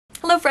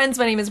Hello friends,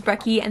 my name is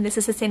Brecky and this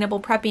is Sustainable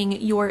Prepping,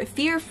 your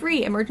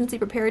fear-free emergency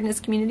preparedness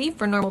community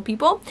for normal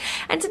people.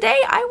 And today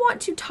I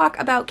want to talk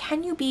about,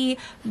 can you be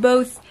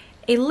both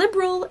a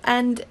liberal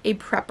and a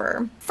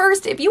prepper?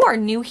 First, if you are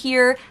new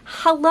here,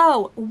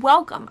 hello,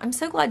 welcome. I'm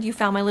so glad you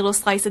found my little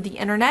slice of the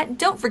internet.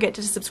 Don't forget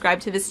to subscribe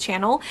to this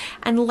channel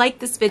and like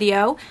this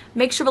video.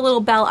 Make sure the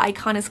little bell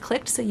icon is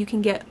clicked so you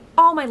can get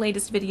all my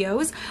latest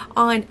videos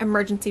on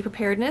emergency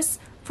preparedness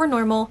for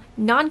normal,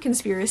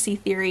 non-conspiracy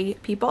theory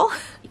people.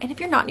 And if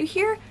you're not new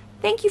here,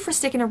 thank you for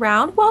sticking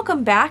around.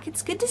 Welcome back.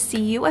 It's good to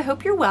see you. I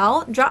hope you're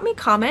well. Drop me a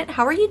comment.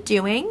 How are you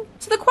doing?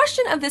 So the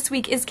question of this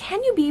week is,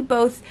 can you be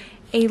both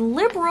a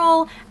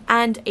liberal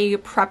and a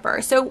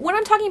prepper? So when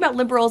I'm talking about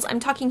liberals,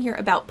 I'm talking here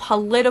about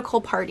political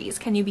parties.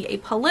 Can you be a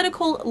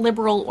political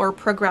liberal or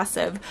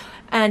progressive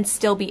and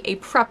still be a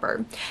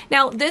prepper?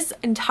 Now, this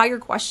entire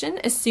question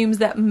assumes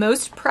that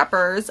most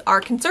preppers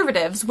are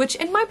conservatives, which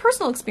in my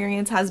personal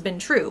experience has been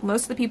true.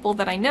 Most of the people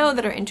that I know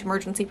that are into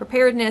emergency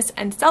preparedness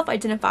and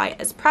self-identify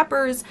as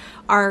preppers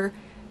are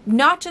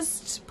not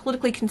just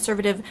politically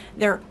conservative,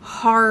 they're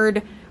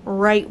hard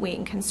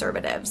right-wing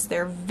conservatives.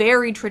 They're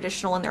very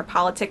traditional in their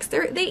politics.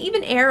 They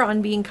even err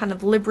on being kind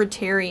of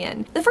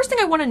libertarian. The first thing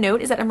I want to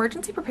note is that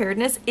emergency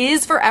preparedness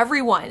is for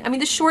everyone. I mean,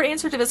 the short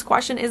answer to this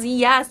question is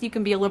yes, you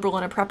can be a liberal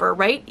and a prepper,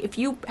 right? If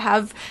you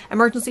have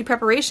emergency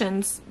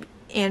preparations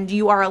and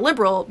you are a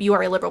liberal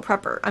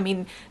prepper. I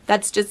mean,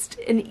 that's just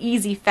an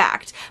easy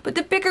fact. But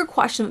the bigger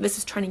question that this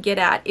is trying to get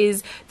at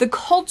is the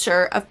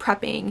culture of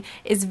prepping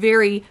is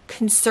very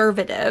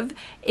conservative.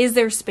 Is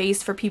there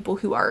space for people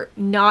who are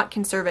not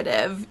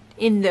conservative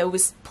in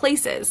those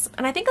places?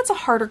 And I think that's a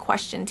harder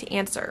question to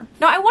answer.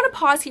 Now, I want to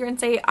pause here and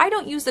say I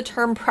don't use the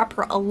term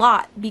prepper a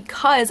lot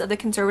because of the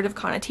conservative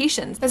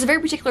connotations. There's a very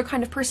particular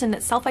kind of person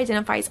that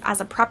self-identifies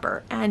as a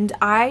prepper, and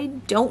I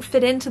don't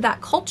fit into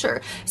that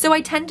culture. So I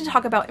tend to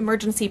talk about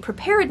emergency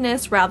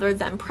preparedness rather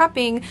than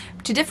prepping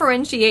to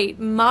differentiate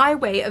my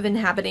way of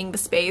inhabiting the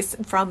space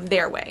from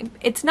their way.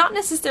 It's not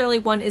necessarily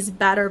one is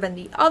better than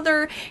the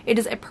other. It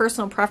is a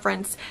personal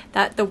preference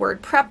that the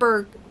word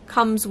prepper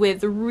comes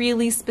with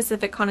really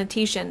specific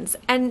connotations,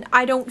 and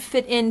I don't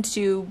fit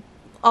into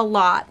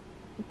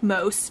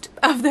most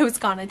of those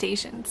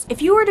connotations.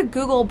 If you were to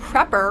Google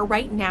prepper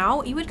right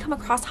now, you would come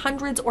across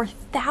hundreds or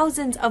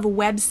thousands of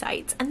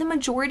websites, and the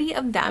majority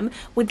of them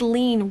would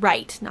lean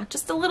right, not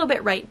just a little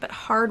bit right, but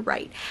hard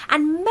right.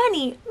 And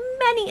many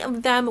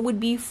of them would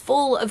be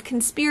full of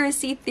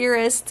conspiracy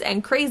theorists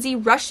and crazy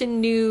Russian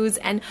news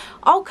and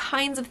all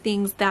kinds of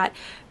things that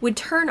would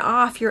turn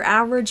off your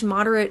average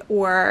moderate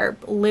or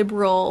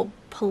liberal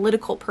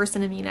political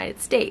person in the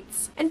United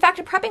States. In fact,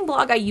 a prepping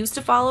blog I used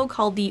to follow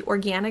called The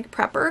Organic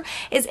Prepper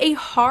is a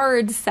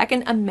hard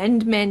Second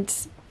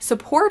Amendment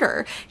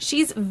supporter.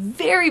 She's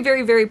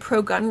very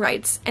pro-gun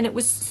rights, and it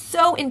was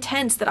so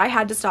intense that I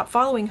had to stop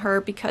following her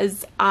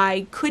because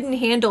I couldn't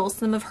handle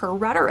some of her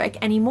rhetoric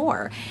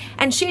anymore.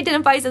 And she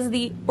identifies as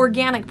the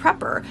organic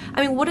prepper.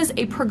 I mean, what is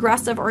a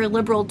progressive or a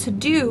liberal to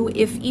do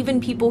if even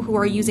people who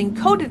are using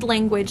coded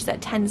language that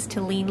tends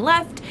to lean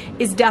left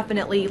is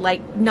definitely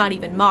like not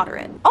even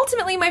moderate?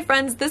 Ultimately, my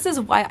friends, this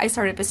is why I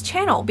started this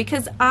channel,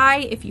 because I,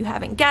 if you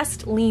haven't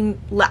guessed, lean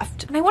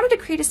left. And I wanted to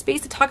create a space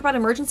to talk about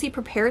emergency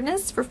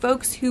preparedness for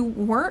folks who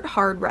weren't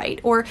hard right,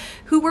 or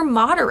who were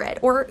moderate,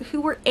 or who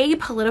were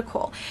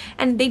apolitical,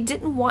 and they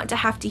didn't want to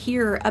have to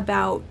hear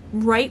about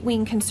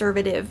right-wing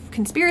conservative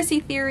conspiracy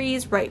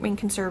theories, right-wing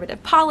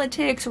conservative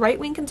politics,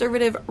 right-wing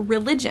conservative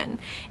religion.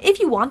 If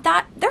you want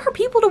that, there are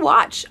people to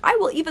watch. I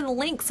will even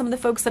link some of the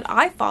folks that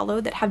I follow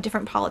that have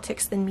different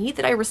politics than me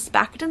that I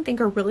respect and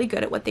think are really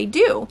good at what they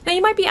do. Now,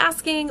 you might be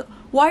asking,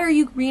 why are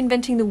you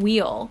reinventing the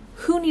wheel?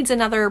 Who needs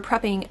another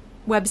prepping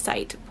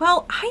website?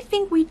 Well, I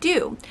think we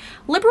do.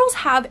 Liberals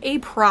have a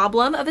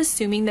problem of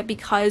assuming that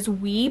because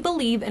we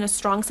believe in a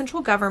strong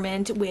central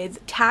government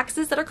with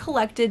taxes that are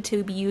collected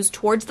to be used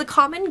towards the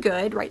common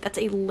good, right? That's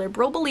a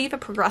liberal belief, a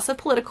progressive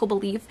political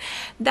belief,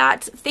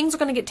 that things are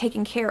going to get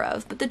taken care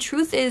of. But the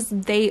truth is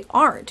they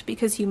aren't,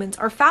 because humans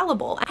are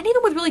fallible. And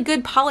even with really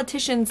good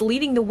politicians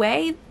leading the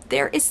way,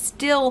 there is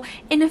still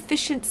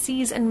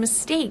inefficiencies and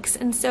mistakes.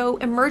 And so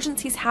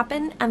emergencies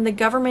happen and the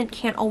government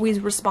can't always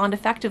respond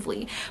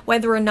effectively,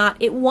 whether or not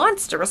it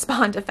wants to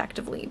respond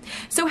effectively.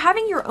 So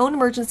having your own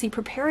emergency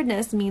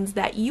preparedness means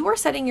that you are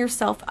setting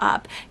yourself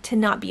up to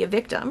not be a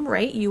victim,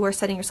 right? You are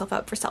setting yourself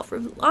up for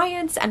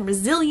self-reliance and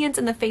resilience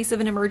in the face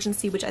of an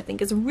emergency, which I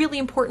think is really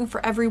important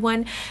for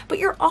everyone. But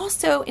you're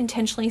also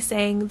intentionally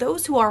saying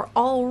those who are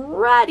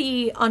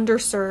already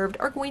underserved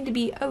are going to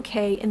be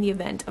okay in the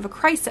event of a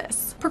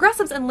crisis.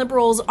 Progressives and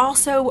liberals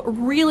also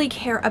really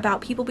care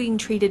about people being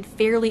treated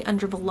fairly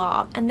under the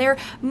law, and they're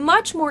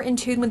much more in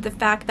tune with the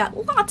fact that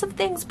lots of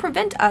things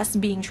prevent us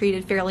being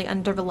treated fairly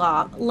under the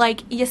law,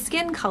 like your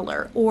skin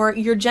color, or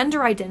your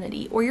gender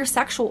identity, or your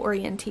sexual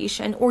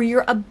orientation, or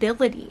your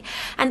ability.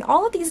 And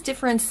all of these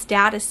different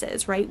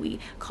statuses, right, we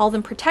call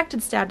them protected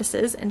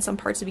statuses in some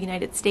parts of the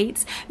United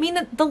States, mean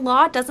that the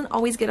law doesn't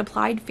always get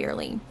applied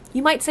fairly.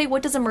 You might say,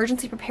 what does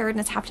emergency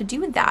preparedness have to do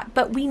with that?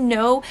 But we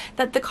know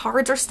that the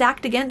cards are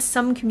stacked against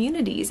some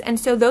communities. And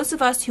so those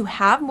of us who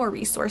have more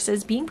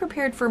resources, being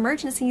prepared for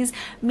emergencies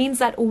means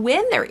that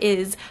when there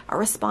is a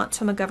response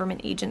from a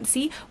government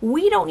agency,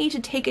 we don't need to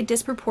take a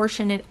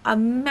disproportionate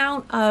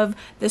amount of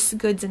the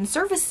goods and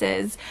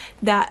services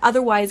that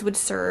otherwise would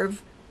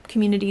serve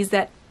communities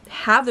that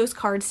have those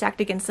cards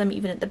stacked against them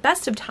even at the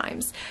best of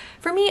times.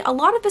 For me, a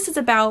lot of this is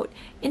about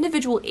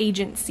individual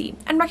agency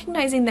and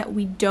recognizing that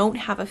we don't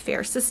have a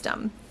fair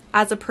system.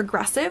 As a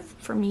progressive,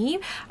 for me,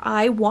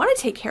 I want to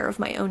take care of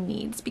my own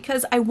needs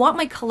because I want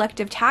my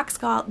collective tax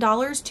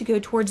dollars to go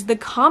towards the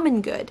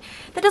common good.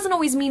 That doesn't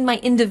always mean my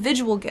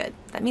individual good.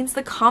 That means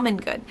the common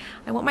good.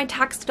 I want my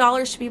tax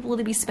dollars to be able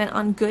to be spent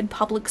on good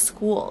public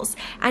schools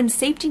and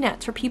safety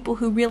nets for people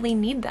who really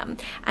need them,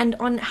 and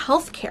on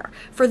health care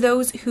for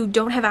those who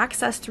don't have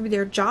access through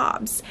their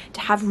jobs to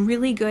have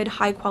really good,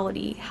 high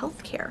quality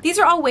health care. These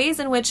are all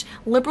ways in which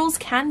liberals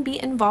can be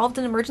involved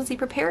in emergency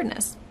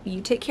preparedness.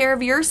 You take care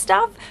of your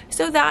stuff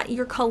so that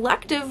your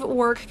collective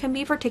work can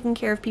be for taking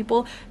care of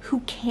people who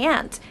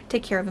can't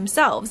take care of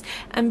themselves.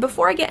 And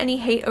before I get any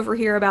hate over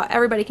here about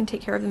everybody can take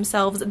care of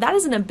themselves, that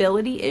is an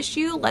ability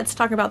issue. Let's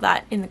talk about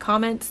that in the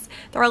comments.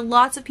 There are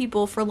lots of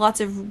people for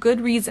lots of good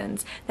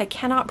reasons that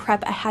cannot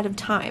prep ahead of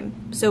time.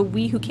 So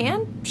we who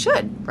can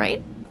should,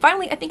 right?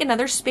 Finally, I think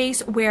another space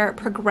where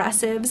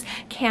progressives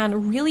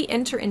can really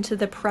enter into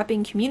the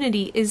prepping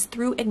community is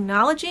through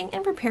acknowledging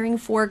and preparing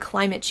for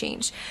climate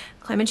change.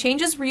 Climate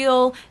change is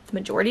real. The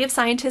majority of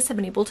scientists have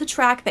been able to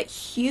track that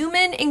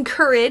human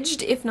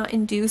encouraged, if not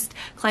induced,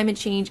 climate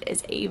change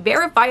is a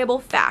verifiable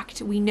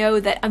fact. We know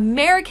that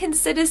American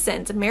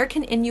citizens,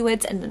 American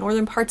Inuits in the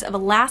northern parts of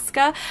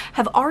Alaska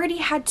have already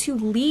had to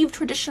leave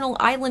traditional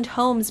island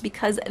homes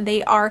because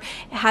they are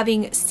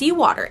having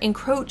seawater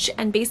encroach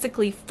and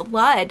basically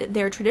flood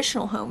their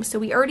traditional homes. So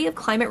we already have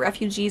climate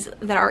refugees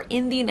that are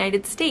in the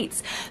United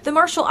States. The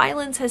Marshall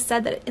Islands has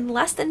said that in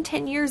less than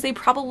 10 years, they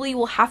probably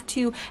will have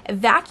to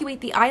evacuate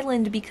the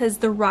island because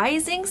the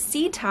rising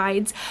sea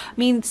tides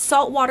mean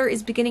salt water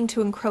is beginning to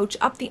encroach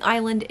up the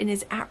island and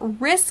is at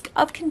risk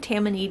of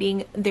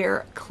contaminating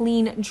their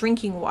clean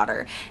drinking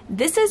water.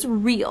 This is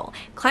real.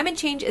 Climate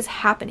change is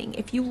happening.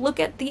 If you look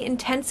at the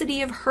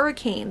intensity of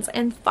hurricanes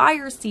and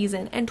fire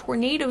season and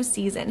tornado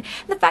season,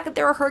 and the fact that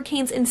there are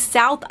hurricanes in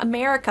South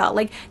America,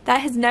 like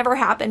that has never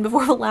happened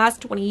before the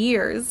last 20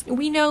 years,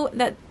 we know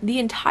that the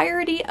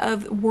entirety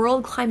of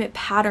world climate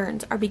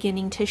patterns are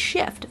beginning to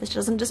shift. This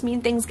doesn't just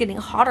mean things getting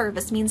hotter.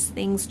 This means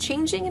things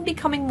changing and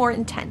becoming more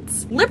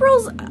intense.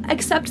 Liberals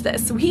accept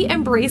this. We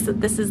embrace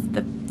that this is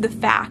the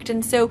fact.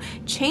 And so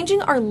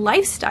changing our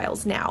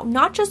lifestyles now,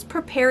 not just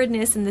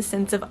preparedness in the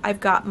sense of I've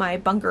got my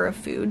bunker of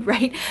food,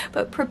 right?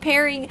 But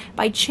preparing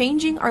by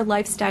changing our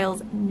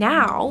lifestyles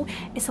now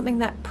is something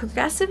that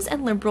progressives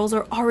and liberals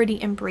are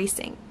already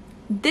embracing.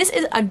 This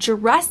is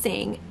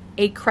addressing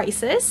a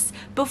crisis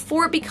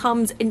before it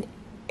becomes an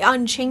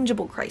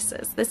unchangeable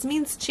crisis. This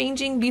means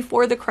changing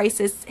before the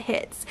crisis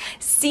hits,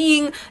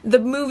 seeing the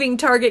moving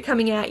target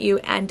coming at you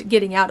and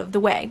getting out of the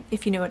way,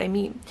 if you know what I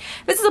mean.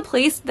 This is a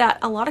place that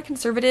a lot of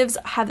conservatives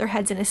have their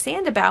heads in the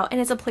sand about,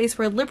 and it's a place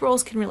where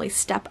liberals can really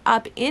step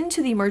up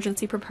into the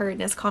emergency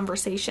preparedness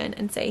conversation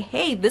and say,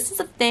 hey, this is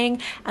a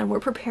thing, and we're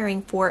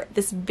preparing for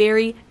this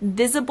very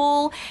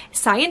visible,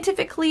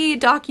 scientifically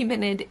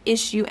documented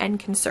issue and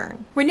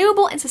concern.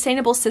 Renewable and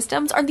sustainable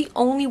systems are the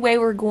only way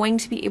we're going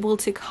to be able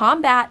to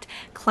combat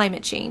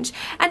climate change.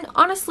 And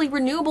honestly,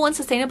 renewable and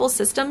sustainable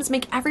systems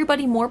make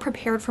everybody more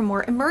prepared for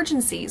more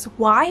emergencies.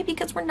 Why?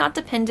 Because we're not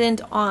dependent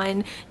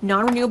on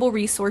non-renewable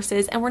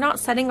resources and we're not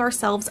setting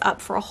ourselves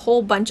up for a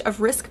whole bunch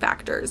of risk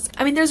factors.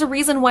 I mean, there's a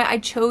reason why I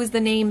chose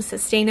the name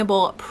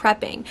sustainable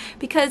prepping,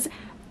 because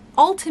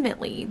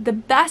ultimately, the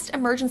best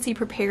emergency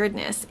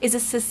preparedness is a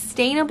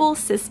sustainable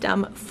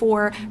system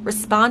for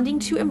responding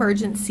to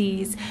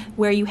emergencies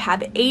where you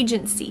have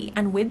agency,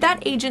 and with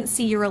that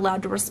agency, you're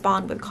allowed to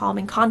respond with calm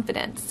and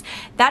confidence.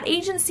 That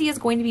agency is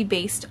going to be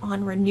based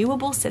on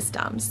renewable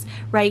systems,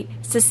 right?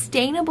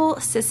 Sustainable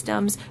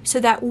systems, so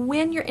that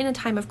when you're in a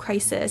time of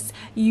crisis,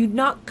 you're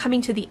not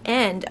coming to the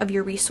end of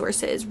your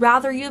resources.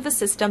 Rather, you have a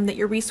system that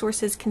your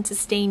resources can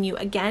sustain you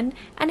again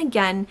and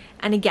again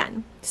and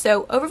again.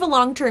 So over the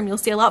long term, you'll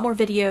see a lot more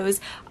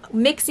videos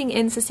mixing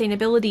in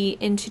sustainability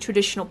into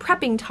traditional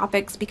prepping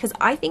topics, because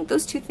I think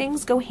those two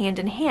things go hand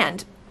in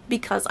hand,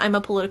 because I'm a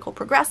political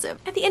progressive.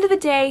 At the end of the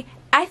day,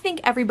 I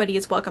think everybody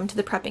is welcome to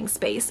the prepping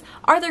space.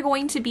 Are there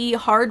going to be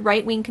hard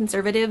right-wing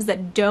conservatives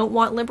that don't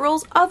want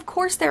liberals? Of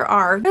course there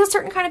are. There's a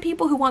certain kind of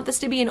people who want this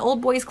to be an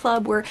old boys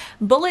club where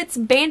bullets,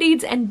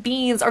 band-aids, and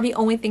beans are the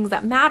only things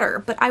that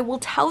matter. But I will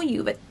tell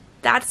you that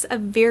That's a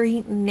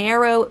very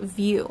narrow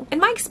view. In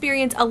my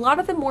experience, a lot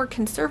of the more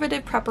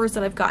conservative preppers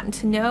that I've gotten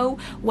to know,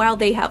 while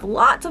they have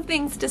lots of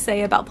things to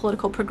say about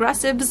political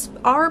progressives,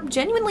 are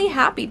genuinely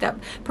happy that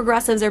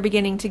progressives are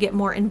beginning to get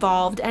more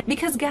involved. And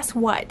because guess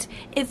what?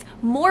 If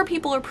more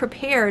people are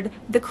prepared,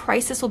 the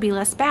crisis will be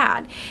less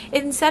bad.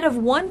 Instead of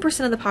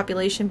 1% of the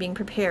population being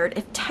prepared,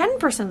 if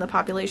 10% of the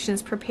population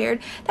is prepared,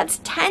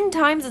 that's 10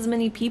 times as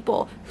many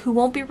people who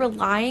won't be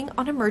relying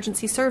on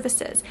emergency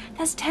services.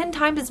 That's 10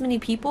 times as many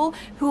people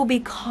who will be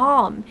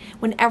calm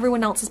when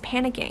everyone else is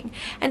panicking.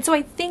 And so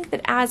I think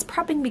that as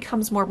prepping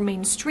becomes more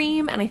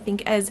mainstream, and I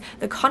think as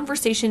the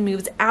conversation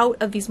moves out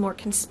of these more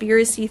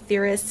conspiracy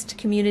theorist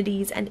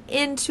communities and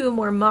into a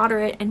more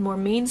moderate and more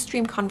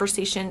mainstream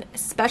conversation,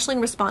 especially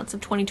in response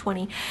of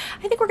 2020,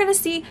 I think we're going to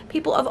see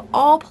people of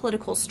all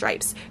political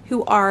stripes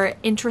who are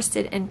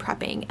interested in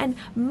prepping. And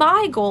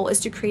my goal is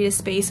to create a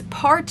space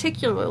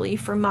particularly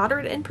for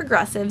moderate and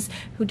progressives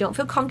who don't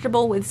feel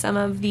comfortable with some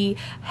of the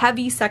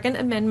heavy Second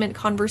Amendment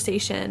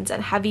conversations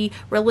and heavy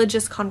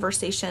religious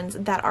conversations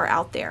that are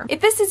out there.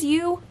 If this is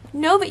you,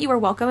 know that you are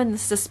welcome and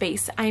this is a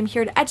space. I am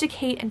here to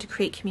educate and to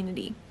create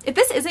community. If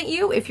this isn't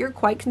you, if you're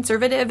quite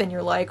conservative and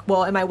you're like,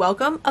 well, am I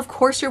welcome? Of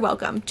course you're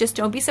welcome. Just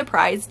don't be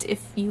surprised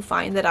if you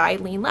find that I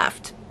lean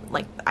left.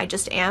 Like, I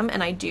just am,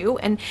 and I do.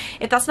 And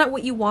if that's not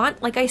what you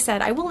want, like I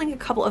said, I will link a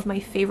couple of my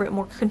favorite,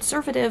 more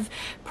conservative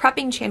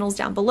prepping channels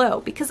down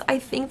below, because I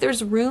think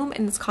there's room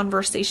in this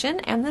conversation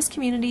and this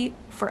community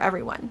for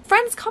everyone.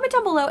 Friends, comment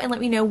down below and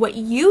let me know what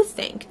you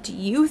think. Do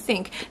you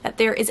think that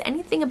there is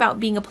anything about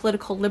being a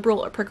political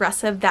liberal or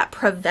progressive that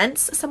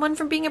prevents someone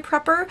from being a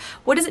prepper?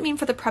 What does it mean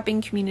for the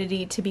prepping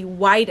community to be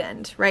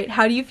widened, right?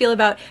 How do you feel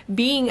about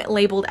being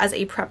labeled as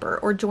a prepper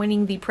or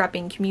joining the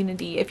prepping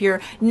community if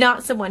you're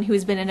not someone who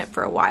has been in it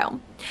for a while?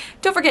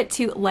 Don't forget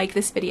to like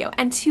this video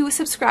and to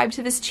subscribe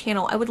to this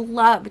channel. I would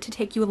love to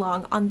take you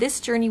along on this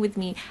journey with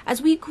me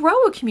as we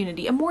grow a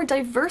community, a more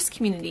diverse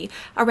community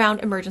around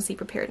emergency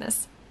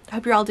preparedness. I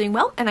hope you're all doing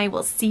well, and I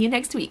will see you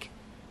next week.